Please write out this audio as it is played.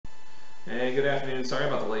Hey, good afternoon. Sorry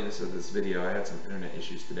about the lateness of this video. I had some internet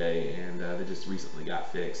issues today and they just recently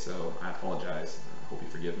got fixed, so I apologize. I hope you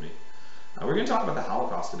forgive me. We're going to talk about the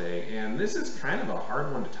Holocaust today, and this is kind of a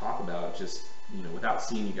hard one to talk about just, without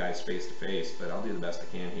seeing you guys face to face, but I'll do the best I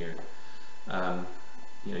can here. Um,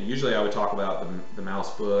 Usually I would talk about the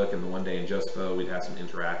Mouse book and the One Day in Josephus. We'd have some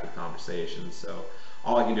interactive conversations, so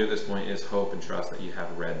all I can do at this point is hope and trust that you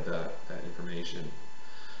have read that information.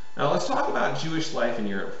 Now let's talk about Jewish life in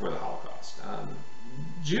Europe before the Holocaust.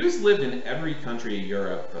 Jews lived in every country of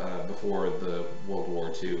Europe before the World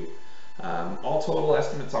War II. All total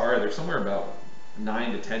estimates are there's somewhere about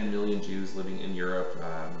 9 to 10 million Jews living in Europe.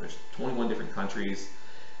 There's 21 different countries.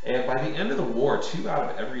 And by the end of the war, 2 out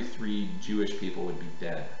of every 3 Jewish people would be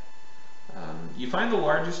dead. You find the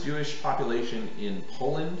largest Jewish population in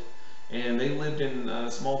Poland, and they lived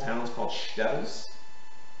in small towns called shtetls.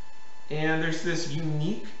 And there's this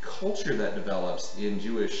unique culture that develops in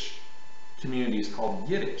Jewish communities called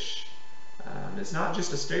Yiddish. It's not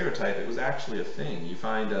just a stereotype, it was actually a thing. You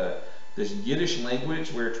find this Yiddish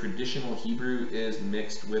language where traditional Hebrew is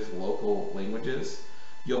mixed with local languages.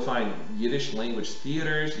 You'll find Yiddish language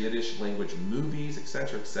theaters, Yiddish language movies,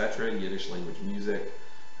 etc., Yiddish language music.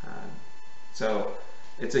 So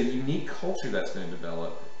it's a unique culture that's going to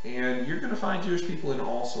develop, and you're going to find Jewish people in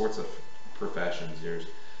all sorts of professions. There's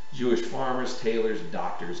Jewish farmers, tailors,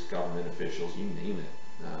 doctors, government officials, you name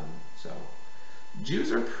it. So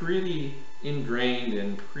Jews are pretty ingrained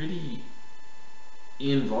and pretty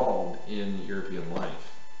involved in European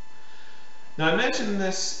life. Now I mentioned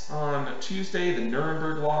this on Tuesday, the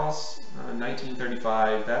Nuremberg Laws,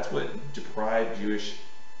 1935. That's what deprived Jewish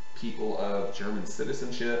people of German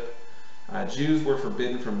citizenship. Jews were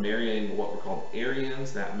forbidden from marrying what were called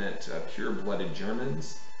Aryans. That meant pure-blooded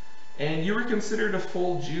Germans. And you were considered a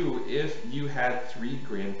full Jew if you had 3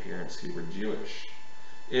 grandparents who were Jewish.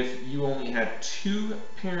 If you only had 2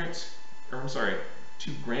 grandparents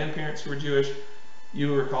who were Jewish,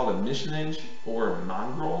 you were called a Mishnah or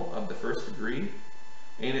mongrel of the 1st degree.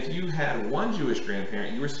 And if you had 1 Jewish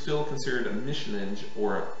grandparent, you were still considered a Mishnah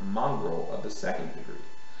or a mongrel of the 2nd degree.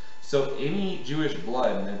 So any Jewish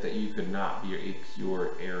blood meant that you could not be a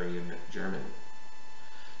pure Aryan German.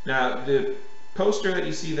 Now, the poster that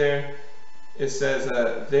you see there, it says,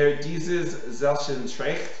 Wer dieses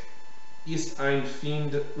Selbstrecht ist ein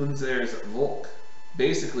Feind unseres Volk.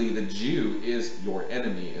 Basically, the Jew is your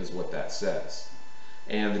enemy, is what that says.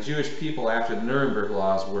 And the Jewish people, after the Nuremberg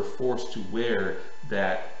Laws, were forced to wear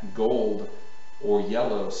that gold or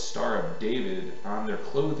yellow Star of David on their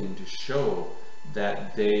clothing to show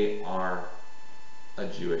that they are a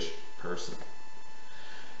Jewish person.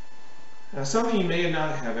 Now, something you may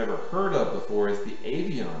not have ever heard of before is the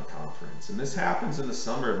Avion Conference, and this happens in the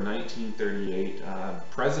summer of 1938.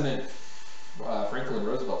 President Franklin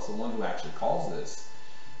Roosevelt's the one who actually calls this,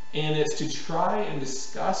 and it's to try and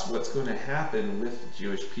discuss what's going to happen with the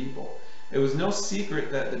Jewish people. It was no secret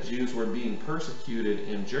that the Jews were being persecuted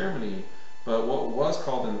in Germany, but what was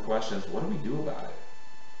called into question is, what do we do about it?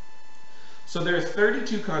 So there are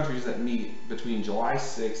 32 countries that meet between July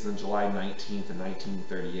 6th and July 19th in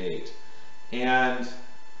 1938. And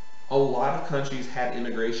a lot of countries had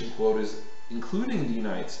immigration quotas, including the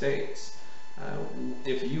United States.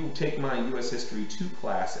 If you take my U.S. History 2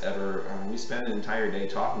 class ever, we spend an entire day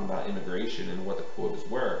talking about immigration and what the quotas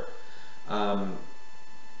were.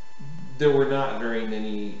 There were not very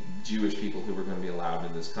many Jewish people who were going to be allowed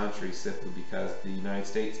in this country simply because the United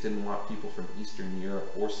States didn't want people from Eastern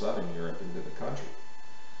Europe or Southern Europe into the country.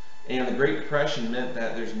 And the Great Depression meant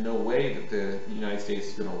that there's no way that the United States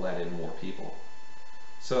is going to let in more people.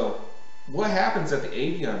 So what happens at the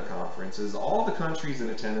Avion Conference is all the countries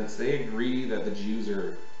in attendance, they agree that the Jews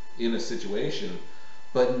are in a situation,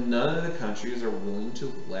 but none of the countries are willing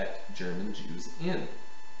to let German Jews in,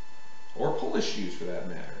 or Polish Jews for that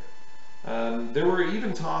matter. There were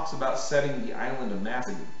even talks about setting the island of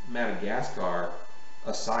Madagascar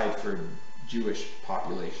aside for Jewish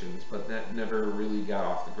populations, but that never really got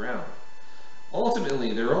off the ground.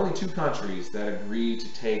 Ultimately, there are only 2 countries that agree to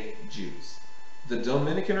take Jews. The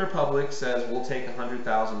Dominican Republic says we'll take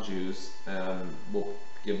 100,000 Jews, we'll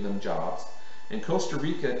give them jobs, and Costa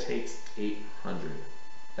Rica takes 800.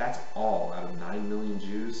 That's all out of 9 million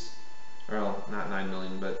Jews. Well, not 9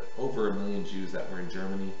 million, but over 1 million Jews that were in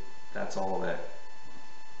Germany. That's all that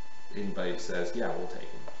anybody says, yeah, we'll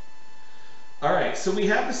take them. All right, so we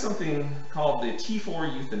have something called the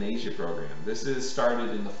T4 Euthanasia Program. This is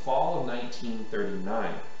started in the fall of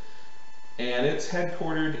 1939, and it's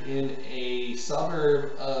headquartered in a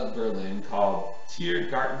suburb of Berlin called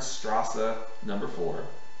Tiergartenstrasse number 4.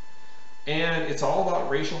 And it's all about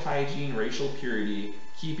racial hygiene, racial purity,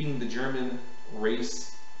 keeping the German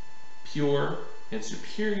race pure and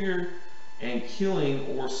superior, and killing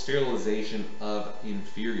or sterilization of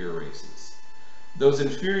inferior races. Those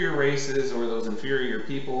inferior races or those inferior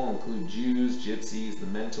people include Jews, gypsies, the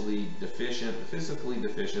mentally deficient, the physically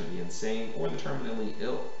deficient, the insane, or the terminally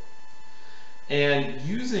ill. And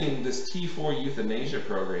using this T4 euthanasia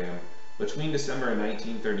program, between December of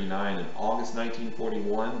 1939 and August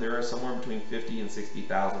 1941, there are somewhere between 50 and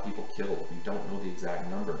 60,000 people killed. We don't know the exact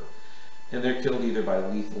number. And they're killed either by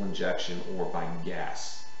lethal injection or by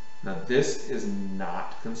gas. Now, this is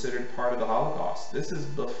not considered part of the Holocaust. This is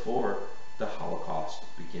before the Holocaust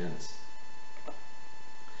begins.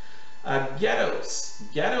 Ghettos.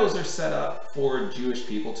 Ghettos are set up for Jewish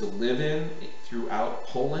people to live in throughout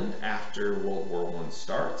Poland after World War I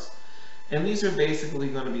starts. And these are basically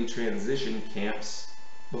going to be transition camps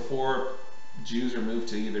before Jews are moved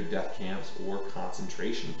to either death camps or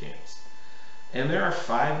concentration camps. And there are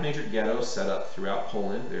 5 major ghettos set up throughout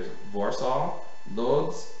Poland. There's Warsaw,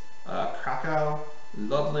 Lodz, Krakow,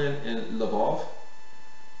 Lublin, and Lwów.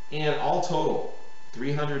 And all total,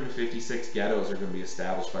 356 ghettos are going to be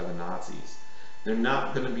established by the Nazis. They're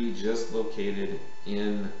not going to be just located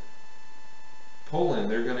in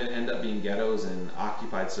Poland. They're going to end up being ghettos in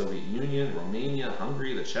occupied Soviet Union, Romania,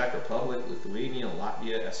 Hungary, the Czech Republic, Lithuania,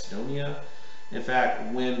 Latvia, Estonia. In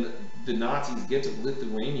fact, when the Nazis get to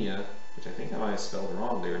Lithuania, which I think I might have spelled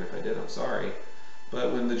wrong there, and if I did, I'm sorry,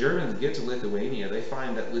 but when the Germans get to Lithuania, they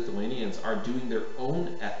find that Lithuanians are doing their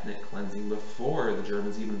own ethnic cleansing before the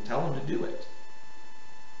Germans even tell them to do it.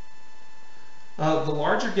 The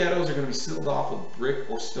larger ghettos are going to be sealed off with brick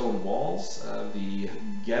or stone walls. The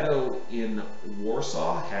ghetto in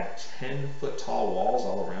Warsaw had 10-foot tall walls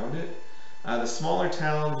all around it. The smaller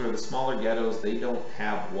towns or the smaller ghettos, they don't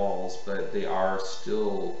have walls, but they are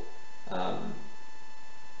still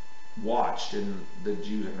watched, and the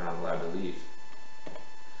Jews are not allowed to leave.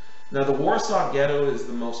 Now, the Warsaw Ghetto is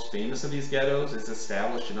the most famous of these ghettos. It's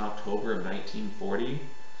established in October of 1940.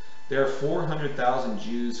 There are 400,000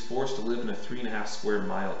 Jews forced to live in a 3.5 square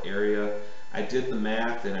mile area. I did the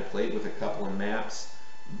math and I played with a couple of maps.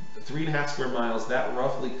 3.5 square miles, that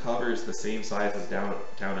roughly covers the same size as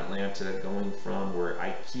downtown Atlanta, going from where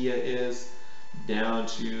IKEA is down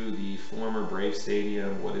to the former Brave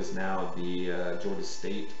Stadium, what is now the Georgia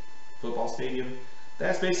State football stadium.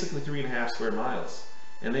 That's basically 3.5 square miles.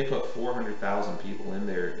 And they put 400,000 people in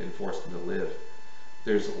there and forced them to live.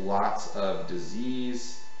 There's lots of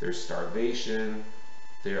disease. There's starvation,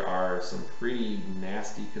 there are some pretty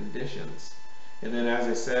nasty conditions. And then, as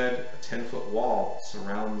I said, a 10-foot wall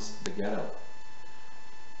surrounds the ghetto.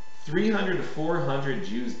 300 to 400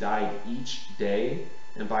 Jews died each day,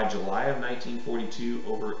 and by July of 1942,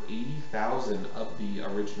 over 80,000 of the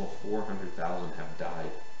original 400,000 have died.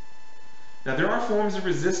 Now, there are forms of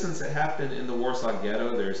resistance that happen in the Warsaw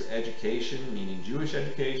Ghetto. There's education, meaning Jewish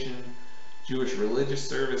education, Jewish religious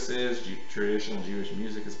services, traditional Jewish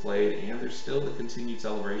music is played, and there's still the continued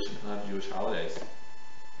celebration of Jewish holidays.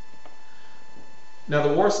 Now,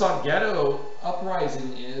 the Warsaw Ghetto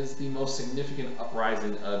uprising is the most significant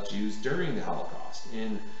uprising of Jews during the Holocaust.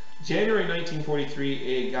 In January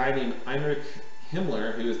 1943, a guy named Heinrich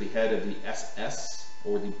Himmler, who is the head of the SS,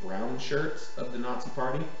 or the brown shirts of the Nazi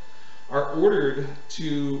Party, are ordered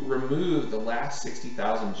to remove the last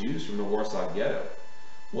 60,000 Jews from the Warsaw Ghetto.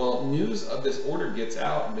 Well, news of this order gets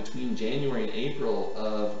out, and between January and April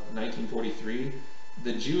of 1943,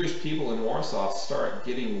 the Jewish people in Warsaw start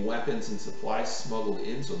getting weapons and supplies smuggled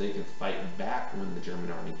in so they can fight back when the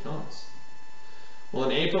German army comes. Well,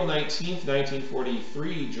 on April 19th,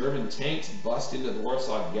 1943, German tanks bust into the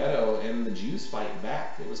Warsaw Ghetto and the Jews fight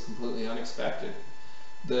back. It was completely unexpected.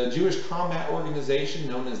 The Jewish Combat Organization,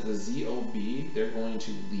 known as the ZOB, they're going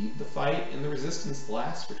to lead the fight, and the resistance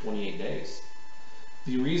lasts for 28 days.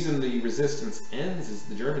 The reason the resistance ends is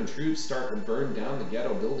the German troops start to burn down the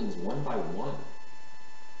ghetto buildings one by one.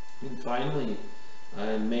 And finally,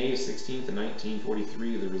 on May 16th of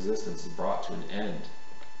 1943, the resistance is brought to an end.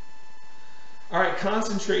 All right,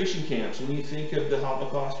 concentration camps. When you think of the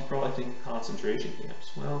Holocaust, you probably think of concentration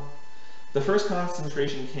camps. Well, the first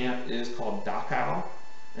concentration camp is called Dachau.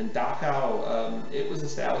 And Dachau, it was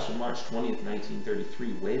established on March 20th,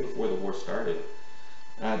 1933, way before the war started.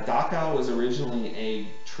 Dachau was originally a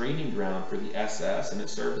training ground for the SS, and it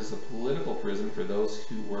served as a political prison for those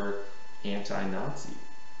who were anti-Nazi.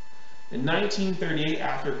 In 1938,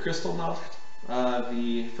 after Kristallnacht,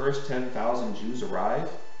 the first 10,000 Jews arrive.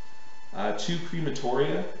 2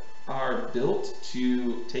 crematoria are built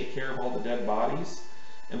to take care of all the dead bodies.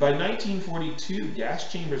 And by 1942,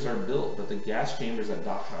 gas chambers are built, but the gas chambers at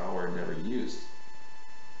Dachau are never used.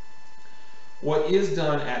 What is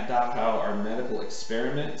done at Dachau are medical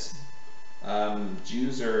experiments.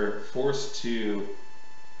 Jews are forced to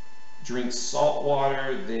drink salt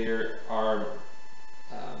water. There are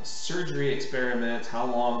surgery experiments. How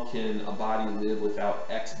long can a body live without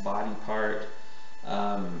X body part?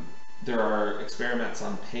 There are experiments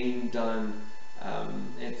on pain done.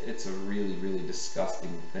 It's a really, really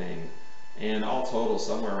disgusting thing. And all total,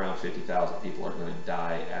 somewhere around 50,000 people are going to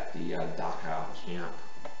die at the Dachau camp.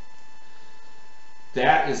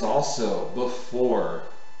 That is also before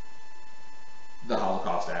the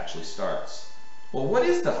Holocaust actually starts. Well, what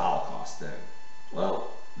is the Holocaust then? Well,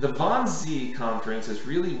 the Wannsee Conference is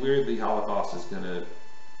really where the Holocaust is going to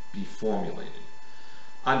be formulated.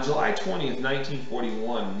 On July 20th,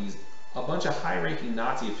 1941, a bunch of high-ranking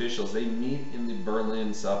Nazi officials, they meet in the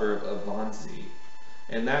Berlin suburb of Wannsee.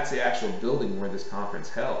 And that's the actual building where this conference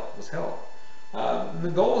was held.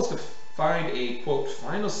 The goal is to find a, quote,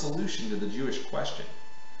 final solution to the Jewish question.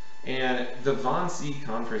 And the Wannsee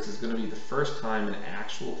Conference is going to be the first time an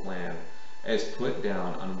actual plan is put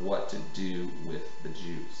down on what to do with the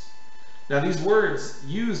Jews. Now, these words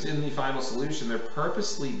used in the final solution, they're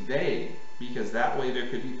purposely vague because that way there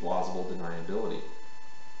could be plausible deniability.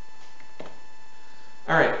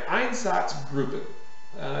 All right, Einsatzgruppen.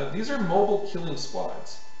 These are mobile killing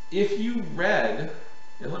squads. If you read,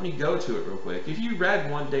 and let me go to it real quick, if you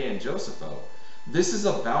read One Day in Josepho, this is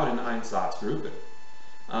about an Einsatzgruppen.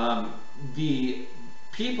 The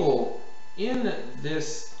people in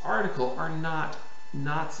this article are not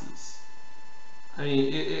Nazis. I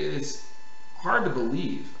mean, it's hard to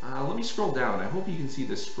believe. Let me scroll down. I hope you can see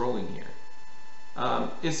this scrolling here.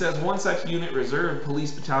 It says one such unit, Reserve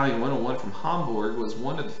Police Battalion 101 from Hamburg, was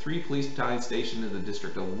one of the 3 police battalions stationed in the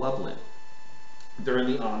district of Lublin during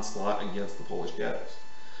the onslaught against the Polish ghettos.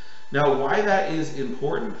 Now, why that is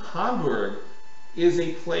important, Hamburg is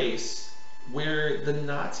a place where the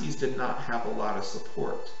Nazis did not have a lot of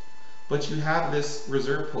support. But you have this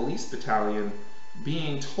Reserve Police Battalion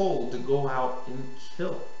being told to go out and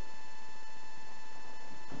kill.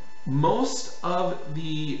 Most of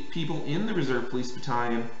the people in the Reserve Police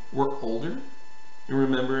Battalion were older. And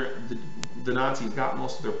remember, the Nazis got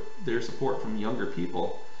most of their support from younger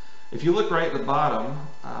people. If you look right at the bottom,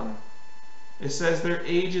 it says their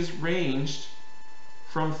ages ranged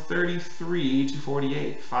from 33 to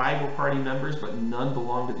 48. 5 were party members, but none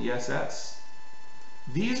belonged to the SS.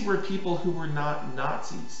 These were people who were not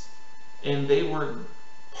Nazis, and they were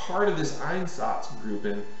part of this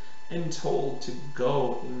Einsatzgruppen and told to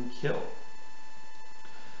go and kill.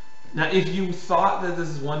 Now, if you thought that this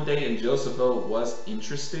is One Day in Josepho was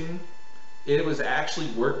interesting, it was actually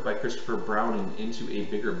worked by Christopher Browning into a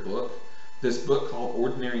bigger book. This book called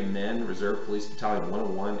Ordinary Men, Reserve Police Battalion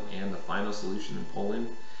 101, and the Final Solution in Poland.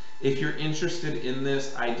 If you're interested in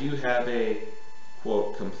this, I do have a,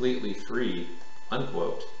 quote, completely free,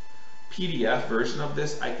 unquote, PDF version of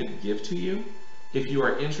this I could give to you. If you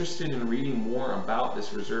are interested in reading more about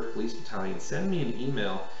this Reserve Police Battalion, send me an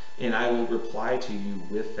email and I will reply to you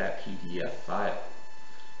with that PDF file.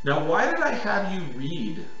 Now, why did I have you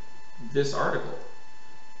read this article?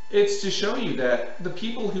 It's to show you that the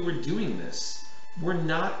people who were doing this were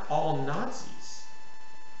not all Nazis.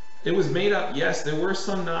 It was made up, yes, there were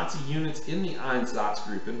some Nazi units in the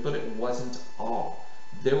Einsatzgruppen, but it wasn't all.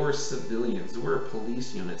 There were civilians, there were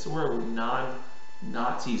police units, there were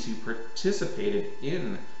non-Nazis who participated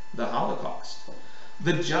in the Holocaust.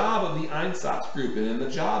 The job of the Einsatzgruppen and the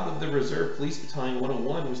job of the Reserve Police Battalion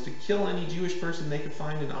 101 was to kill any Jewish person they could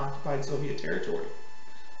find in occupied Soviet territory.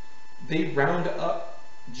 They round up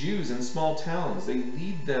Jews in small towns. They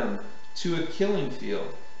lead them to a killing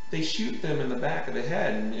field. They shoot them in the back of the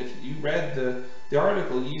head. And if you read the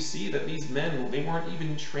article, you see that these men, they weren't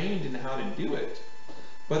even trained in how to do it.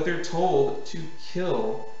 But they're told to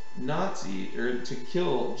kill to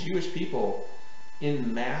kill Jewish people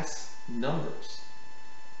in mass numbers.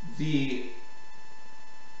 The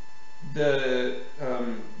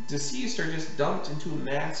deceased are just dumped into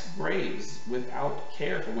mass graves without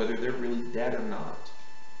care for whether they're really dead or not.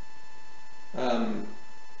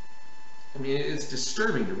 I mean, it's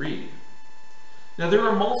disturbing to read. Now, there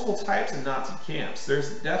are multiple types of Nazi camps. There's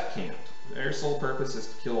the death camp. Their sole purpose is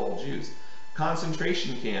to kill all Jews.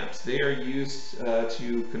 Concentration camps, they are used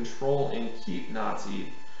to control and keep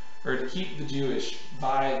to keep the Jewish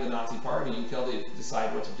by the Nazi party until they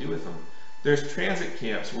decide what to do with them. There's transit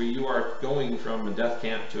camps where you are going from a death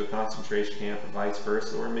camp to a concentration camp or vice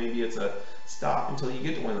versa, or maybe it's a stop until you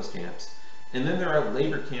get to one of those camps. And then there are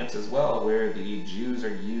labor camps as well, where the Jews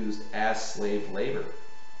are used as slave labor.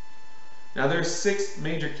 Now there's 6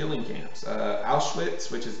 major killing camps.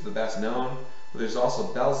 Auschwitz, which is the best known, but there's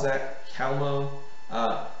also Belzec, Kelmo,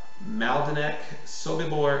 Majdanek,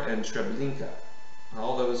 Sobibor, and Treblinka.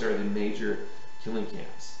 All those are the major killing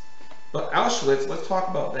camps. But Auschwitz, let's talk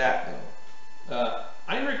about that though.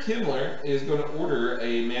 Heinrich Himmler is going to order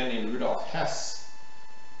a man named Rudolf Hess.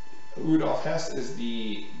 Rudolf Hess is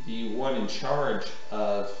the one in charge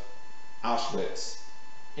of Auschwitz.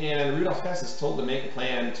 And Rudolf Hess is told to make a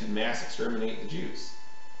plan to mass exterminate the Jews.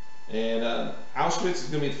 And Auschwitz is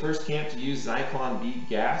going to be the first camp to use Zyklon B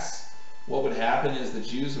gas. What would happen is the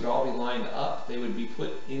Jews would all be lined up. They would be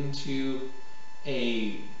put into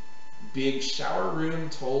a big shower room,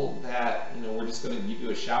 told that, you know, we're just going to give you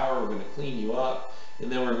a shower, we're going to clean you up,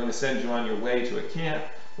 and then we're going to send you on your way to a camp.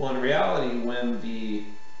 Well, in reality, when the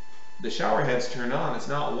shower heads turn on, it's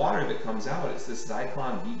not water that comes out, it's this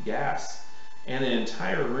Zyklon B gas. And an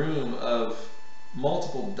entire room of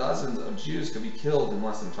multiple dozens of Jews could be killed in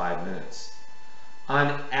less than 5 minutes.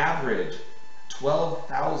 On average,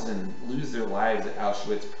 12,000 lose their lives at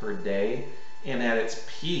Auschwitz per day, and at its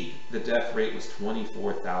peak, the death rate was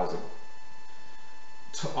 24,000.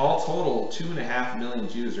 All total, 2.5 million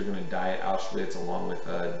Jews are going to die at Auschwitz, along with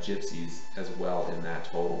gypsies as well in that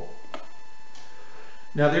total.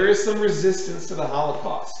 Now, there is some resistance to the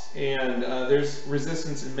Holocaust, and there's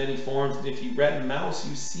resistance in many forms, and if you read Maus,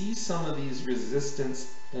 you see some of these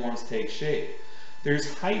resistance forms take shape.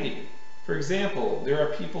 There's hiding. For example, there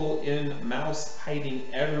are people in Maus hiding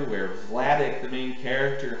everywhere. Vladek, the main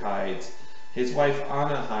character, hides. His wife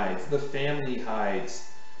Anna hides. The family hides.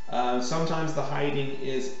 Sometimes the hiding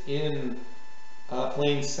is in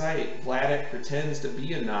plain sight. Vladek pretends to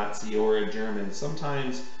be a Nazi or a German.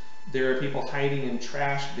 Sometimes there are people hiding in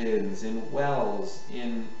trash bins, in wells,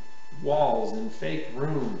 in walls, in fake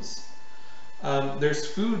rooms. There's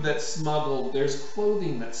food that's smuggled, there's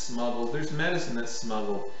clothing that's smuggled, there's medicine that's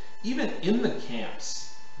smuggled. Even in the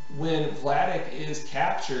camps, when Vladek is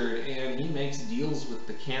captured and he makes deals with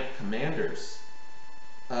the camp commanders,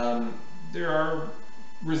 there are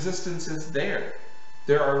resistances there.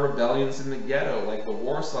 There are rebellions in the ghetto, like the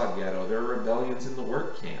Warsaw Ghetto. There are rebellions in the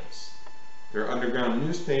work camps. There are underground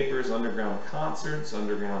newspapers, underground concerts,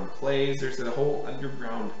 underground plays. There's a whole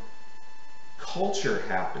underground culture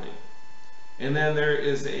happening. And then there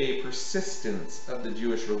is a persistence of the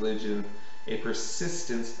Jewish religion, a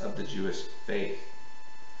persistence of the Jewish faith.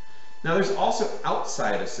 Now there's also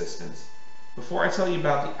outside assistance. Before I tell you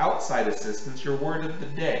about the outside assistance, your word of the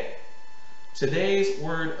day. Today's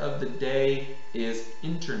word of the day is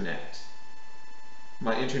internet.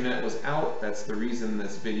 My internet was out, that's the reason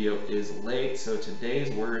this video is late, so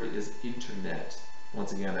today's word is internet.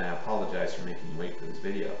 Once again, I apologize for making you wait for this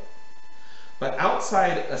video. But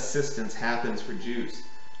outside assistance happens for Jews.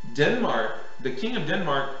 Denmark, the king of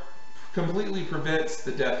Denmark, completely prevents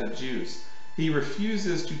the death of Jews. He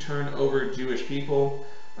refuses to turn over Jewish people.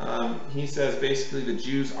 He says basically the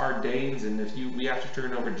Jews are Danes, and if we have to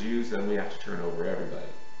turn over Jews, then we have to turn over everybody.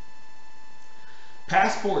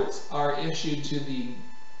 Passports are issued to the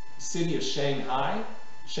city of Shanghai.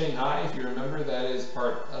 Shanghai, if you remember, that is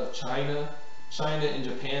part of China. China and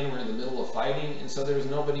Japan were in the middle of fighting, and so there was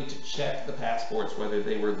nobody to check the passports, whether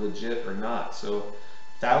they were legit or not. So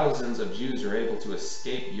thousands of Jews are able to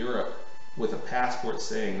escape Europe with a passport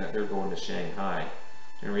saying that they're going to Shanghai.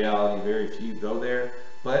 In reality, very few go there.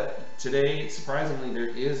 But today, surprisingly, there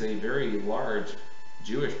is a very large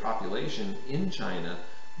Jewish population in China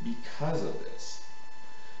because of this.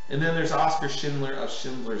 And then there's Oskar Schindler of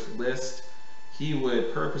Schindler's List. He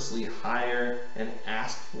would purposely hire and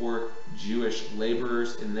ask for Jewish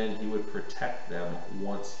laborers, and then he would protect them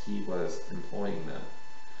once he was employing them.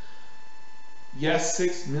 Yes,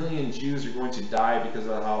 6 million Jews are going to die because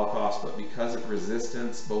of the Holocaust, but because of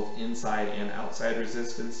resistance, both inside and outside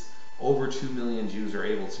resistance, over 2 million Jews are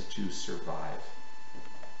able to survive.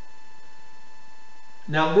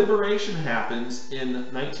 Now, liberation happens in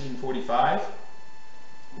 1945.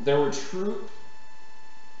 There were true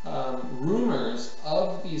rumors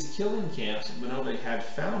of these killing camps, but nobody had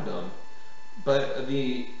found them. But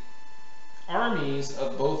the armies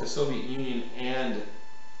of both the Soviet Union and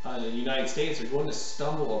the United States are going to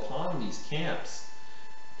stumble upon these camps.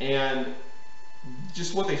 And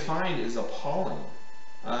just what they find is appalling.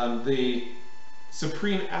 The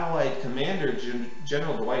Supreme Allied Commander,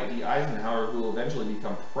 General Dwight D. Eisenhower, who will eventually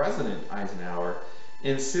become President Eisenhower,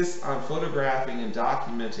 insists on photographing and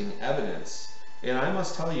documenting evidence. And I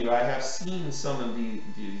must tell you, I have seen some of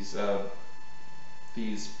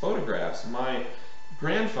these photographs. My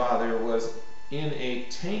grandfather was in a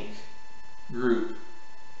tank group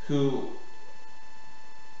who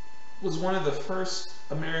was one of the first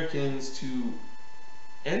Americans to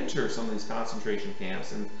enter some of these concentration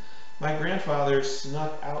camps, and my grandfather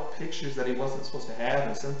snuck out pictures that he wasn't supposed to have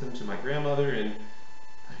and sent them to my grandmother, and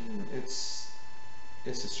I mean, it's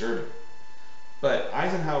disturbing. But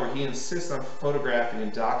Eisenhower, he insists on photographing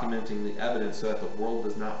and documenting the evidence so that the world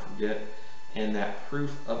does not forget and that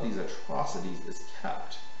proof of these atrocities is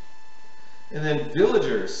kept. And then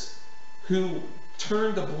villagers who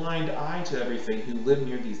turned a blind eye to everything, who lived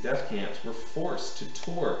near these death camps, were forced to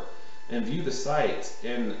tour and view the sites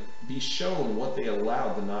and be shown what they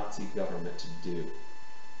allowed the Nazi government to do.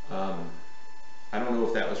 I don't know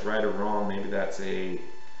if that was right or wrong. Maybe that's a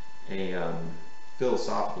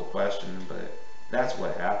philosophical question, but that's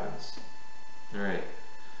what happens. All right.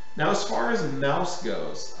 Now, as far as Maus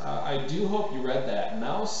goes, I do hope you read that.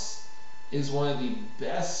 Maus is one of the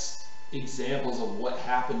best examples of what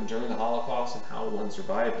happened during the Holocaust and how one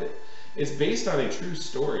survived it. It's based on a true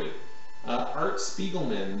story. Art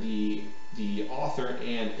Spiegelman, the author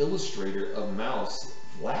and illustrator of Maus,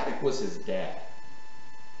 Vladek was his dad.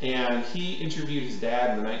 And he interviewed his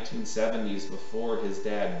dad in the 1970s before his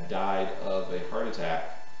dad died of a heart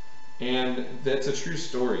attack. And that's a true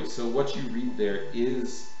story. So what you read there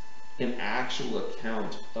is an actual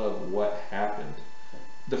account of what happened.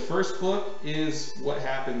 The first book is what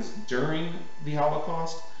happens during the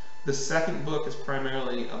Holocaust. The second book is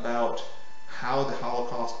primarily about how the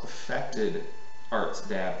Holocaust affected Art's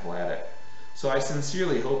dad, Vladek. So I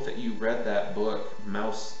sincerely hope that you read that book,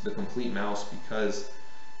 Maus, The Complete Maus, because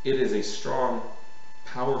it is a strong,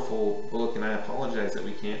 powerful book, and I apologize that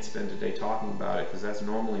we can't spend today talking about it, because that's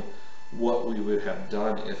normally what we would have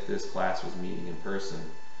done if this class was meeting in person.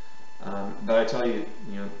 But I tell you,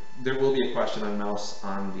 there will be a question on Maus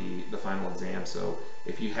on the final exam, so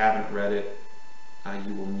if you haven't read it,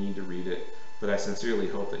 you will need to read it. But I sincerely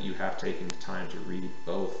hope that you have taken the time to read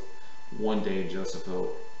both One Day in Josepho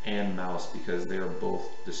and Maus, because they are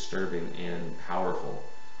both disturbing and powerful.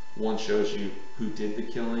 One shows you who did the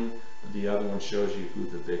killing, the other one shows you who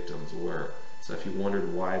the victims were. So if you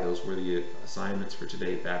wondered why those were the assignments for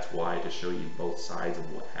today, that's why, to show you both sides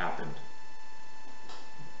of what happened.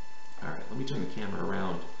 All right, let me turn the camera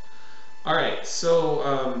around. All right,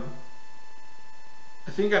 so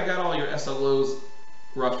I think I've got all your SLO's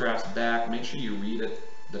rough drafts back. Make sure you read it,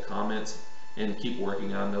 the comments, and keep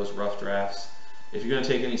working on those rough drafts. If you're going to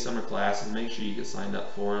take any summer classes, make sure you get signed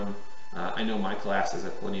up for them. I know my classes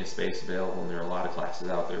have plenty of space available, and there are a lot of classes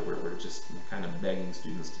out there where we're just kind of begging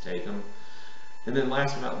students to take them. And then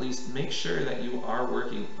last but not least, make sure that you are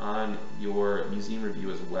working on your museum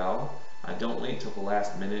review as well. Don't wait till the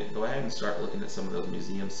last minute. Go ahead and start looking at some of those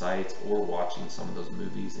museum sites or watching some of those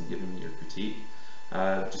movies and giving me your critique.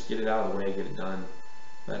 Just get it out of the way, get it done.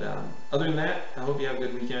 But other than that, I hope you have a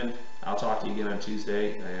good weekend. I'll talk to you again on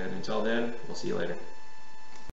Tuesday, and until then, we'll see you later.